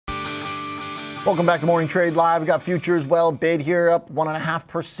Welcome back to Morning Trade Live. We got futures well bid here, up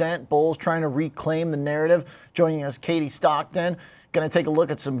 1.5%. Bulls trying to reclaim the narrative. Joining us, Katie Stockton. Going to take a look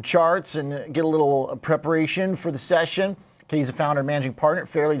at some charts and get a little preparation for the session. Katie's a founder and managing partner at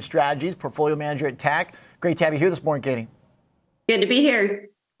Fairlead Strategies, portfolio manager at TAC. Great to have you here this morning, Katie. Good to be here.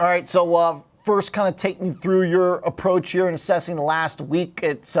 All right, so first, kind of take me through your approach here in assessing the last week.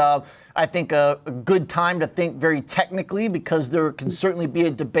 It's, I think, a good time to think very technically because there can certainly be a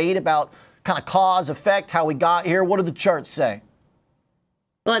debate about kind of cause, effect, how we got here. What do the charts say?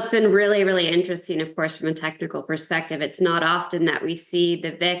 Well, it's been really, really interesting, of course, from a technical perspective. It's not often that we see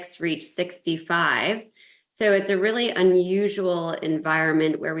the VIX reach 65. So it's a really unusual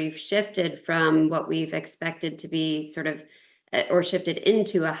environment where we've shifted from what we've expected to be sort of, or shifted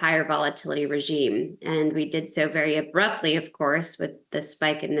into a higher volatility regime. And we did so very abruptly, of course, with the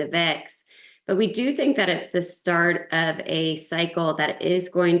spike in the VIX. But we do think that it's the start of a cycle that is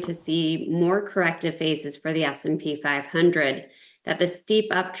going to see more corrective phases for the S&P 500, that the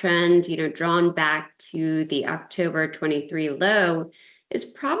steep uptrend, drawn back to the October 23 low is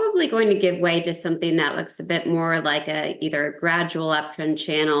probably going to give way to something that looks a bit more like either a gradual uptrend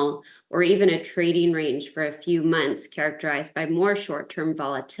channel or even a trading range for a few months characterized by more short-term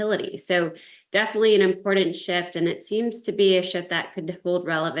volatility. So definitely an important shift, and it seems to be a shift that could hold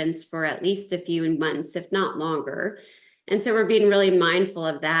relevance for at least a few months, if not longer. And so we're being really mindful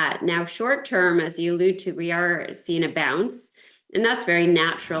of that. Now, short-term, as you allude to, we are seeing a bounce. And that's very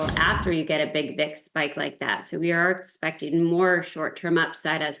natural after you get a big VIX spike like that. So we are expecting more short-term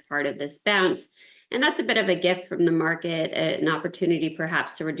upside as part of this bounce. And that's a bit of a gift from the market, an opportunity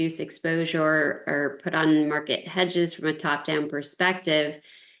perhaps to reduce exposure or put on market hedges from a top-down perspective.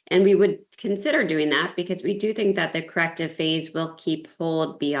 And we would consider doing that because we do think that the corrective phase will keep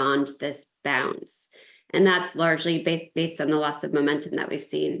hold beyond this bounce. And that's largely based on the loss of momentum that we've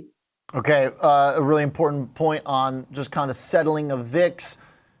seen. Okay, a really important point on just kind of the settling of VIX,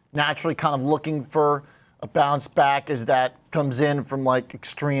 naturally kind of looking for a bounce back as that comes in from like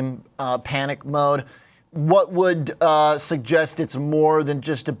extreme panic mode. What would suggest it's more than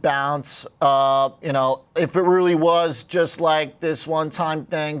just a bounce? If it really was just like this one-time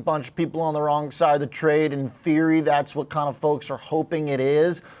thing, bunch of people on the wrong side of the trade, in theory, that's what kind of folks are hoping it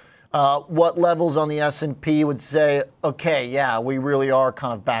is. What levels on the S&P would say, okay, yeah, we really are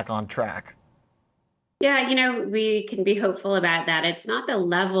kind of back on track? Yeah, we can be hopeful about that. It's not the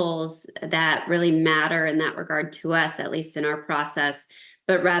levels that really matter in that regard to us, at least in our process,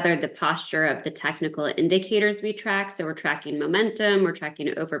 but rather the posture of the technical indicators we track. So we're tracking momentum, we're tracking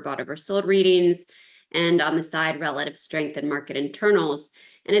overbought, oversold readings, and on the side, relative strength and market internals.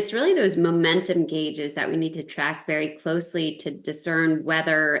 And it's really those momentum gauges that we need to track very closely to discern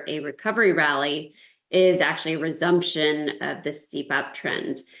whether a recovery rally is actually a resumption of the steep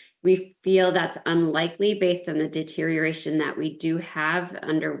uptrend. We feel that's unlikely based on the deterioration that we do have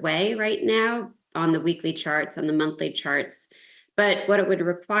underway right now on the weekly charts, on the monthly charts. But what it would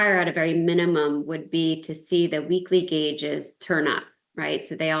require at a very minimum would be to see the weekly gauges turn up, right?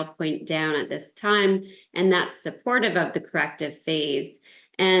 So they all point down at this time, and that's supportive of the corrective phase.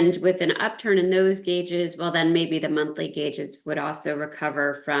 And with an upturn in those gauges, well, then maybe the monthly gauges would also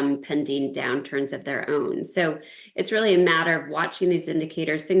recover from pending downturns of their own. So it's really a matter of watching these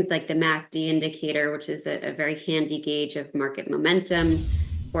indicators, things like the MACD indicator, which is a very handy gauge of market momentum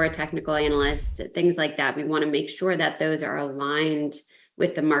for a technical analyst, things like that. We want to make sure that those are aligned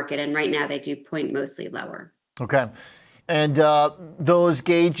with the market. And right now they do point mostly lower. Okay. And those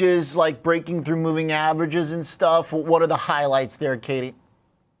gauges, like breaking through moving averages and stuff, what are the highlights there, Katie?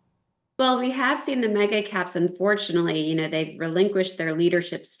 Well, we have seen the mega caps, unfortunately, they've relinquished their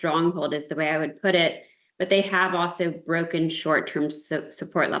leadership stronghold is the way I would put it, but they have also broken short-term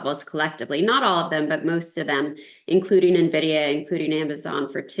support levels collectively. Not all of them, but most of them, including NVIDIA, including Amazon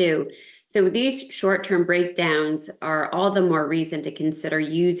for two. So these short-term breakdowns are all the more reason to consider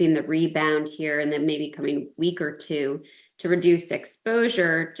using the rebound here in the maybe coming week or two to reduce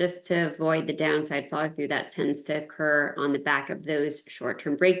exposure, just to avoid the downside follow through that tends to occur on the back of those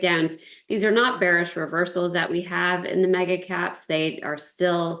short-term breakdowns. These are not bearish reversals that we have in the mega caps. They are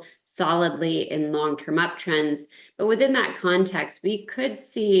still solidly in long-term uptrends. But within that context, we could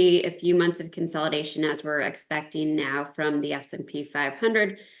see a few months of consolidation as we're expecting now from the S&P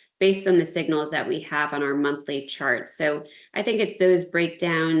 500, based on the signals that we have on our monthly charts. So I think it's those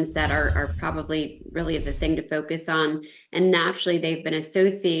breakdowns that are probably really the thing to focus on. And naturally, they've been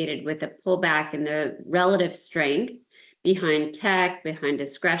associated with a pullback in the relative strength behind tech, behind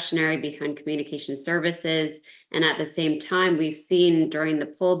discretionary, behind communication services. And at the same time, we've seen during the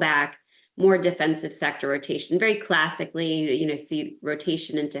pullback more defensive sector rotation. Very classically, see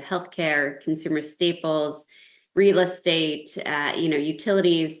rotation into healthcare, consumer staples, real estate,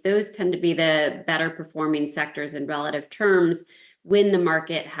 utilities. Those tend to be the better performing sectors in relative terms when the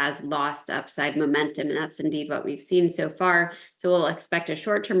market has lost upside momentum. And that's indeed what we've seen so far. So we'll expect a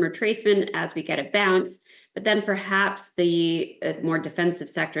short-term retracement as we get a bounce, but then perhaps the more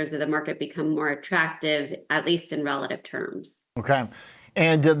defensive sectors of the market become more attractive, at least in relative terms. Okay.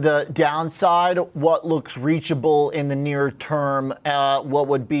 And the downside, what looks reachable in the near term? What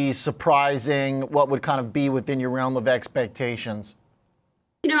would be surprising? What would kind of be within your realm of expectations?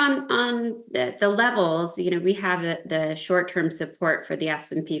 On the levels, we have the short-term support for the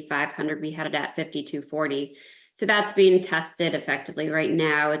S&P 500. We had it at 5240. So that's being tested effectively right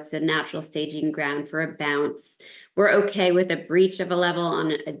now. It's a natural staging ground for a bounce. We're okay with a breach of a level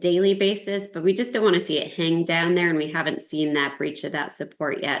on a daily basis, but we just don't want to see it hang down there, and we haven't seen that breach of that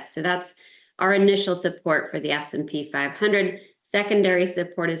support yet. So that's our initial support for the S&P 500. Secondary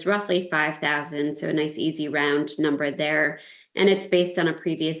support is roughly 5,000, so a nice easy round number there. And it's based on a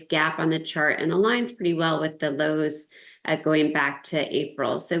previous gap on the chart and aligns pretty well with the lows going back to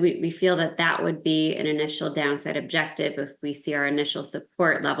April. So we feel that would be an initial downside objective if we see our initial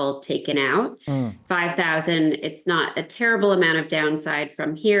support level taken out. 5,000, it's not a terrible amount of downside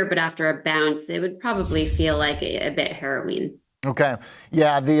from here, but after a bounce, it would probably feel like a bit harrowing. Okay.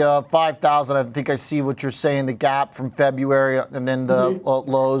 Yeah, the 5,000, I think I see what you're saying, the gap from February and then the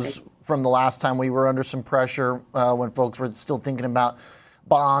lows from the last time we were under some pressure when folks were still thinking about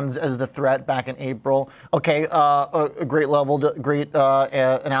bonds as the threat back in April. Okay, a great level, great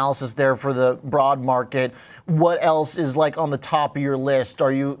analysis there for the broad market. What else is like on the top of your list?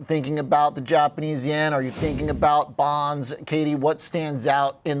 Are you thinking about the Japanese yen? Are you thinking about bonds? Katie, what stands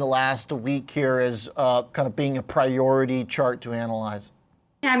out in the last week here as kind of being a priority chart to analyze?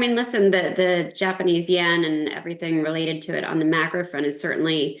 Yeah, listen, the Japanese yen and everything related to it on the macro front is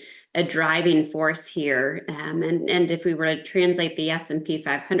certainly a driving force here. And if we were to translate the S&P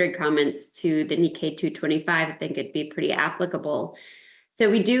 500 comments to the Nikkei 225, I think it'd be pretty applicable. So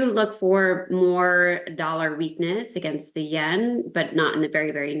we do look for more dollar weakness against the yen, but not in the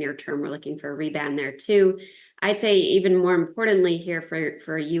very, very near term. We're looking for a rebound there too. I'd say even more importantly here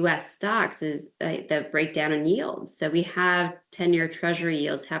for U.S. stocks is the breakdown in yields. So we have 10-year Treasury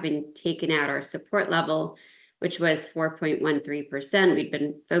yields having taken out our support level, which was 4.13%. We'd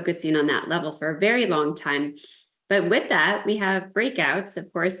been focusing on that level for a very long time. But with that, we have breakouts,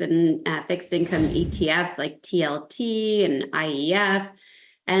 of course, in fixed income ETFs like TLT and IEF.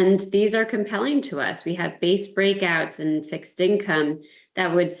 And these are compelling to us. We have base breakouts in fixed income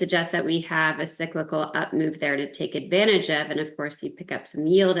that would suggest that we have a cyclical up move there to take advantage of. And of course, you pick up some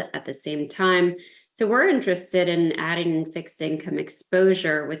yield at the same time. So we're interested in adding fixed income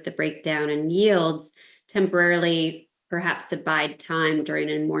exposure with the breakdown in yields temporarily, perhaps to bide time during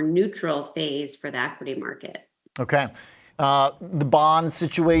a more neutral phase for the equity market. Okay. The bond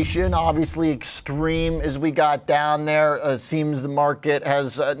situation, obviously extreme as we got down there. Seems the market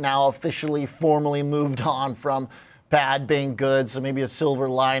has now officially formally moved on from bad being good, so maybe a silver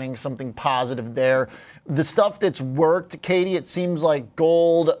lining, something positive there. The stuff that's worked, Katie, it seems like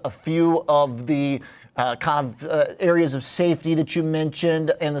gold, a few of the areas of safety that you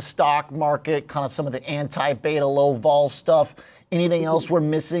mentioned in the stock market, kind of some of the anti-beta low vol stuff. Anything else we're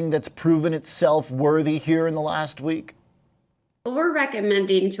missing that's proven itself worthy here in the last week? Well, we're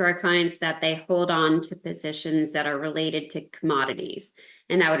recommending to our clients that they hold on to positions that are related to commodities,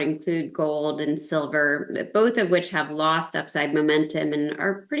 and that would include gold and silver, both of which have lost upside momentum and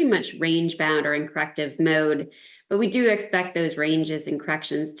are pretty much range bound or in corrective mode. But we do expect those ranges and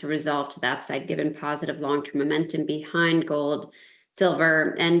corrections to resolve to the upside given positive long-term momentum behind gold,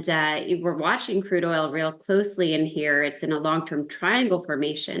 silver, and we're watching crude oil real closely in here. It's in a long-term triangle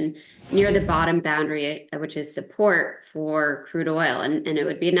formation near the bottom boundary, which is support for crude oil, and it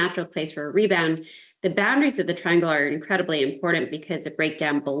would be a natural place for a rebound. The boundaries of the triangle are incredibly important because a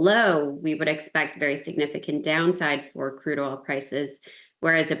breakdown below, we would expect very significant downside for crude oil prices,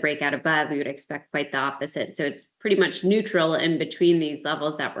 whereas a breakout above, we would expect quite the opposite. So it's pretty much neutral in between these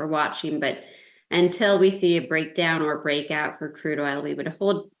levels that we're watching, but until we see a breakdown or breakout for crude oil, we would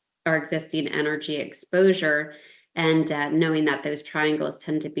hold our existing energy exposure, and knowing that those triangles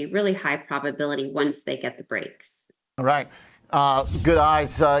tend to be really high probability once they get the breaks. All right. Good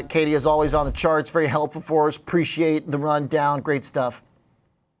eyes, Katie, as always on the charts. Very helpful for us. Appreciate the rundown. Great stuff.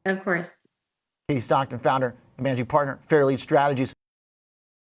 Of course. Katie Stockton, founder and managing partner, Fairlead Strategies.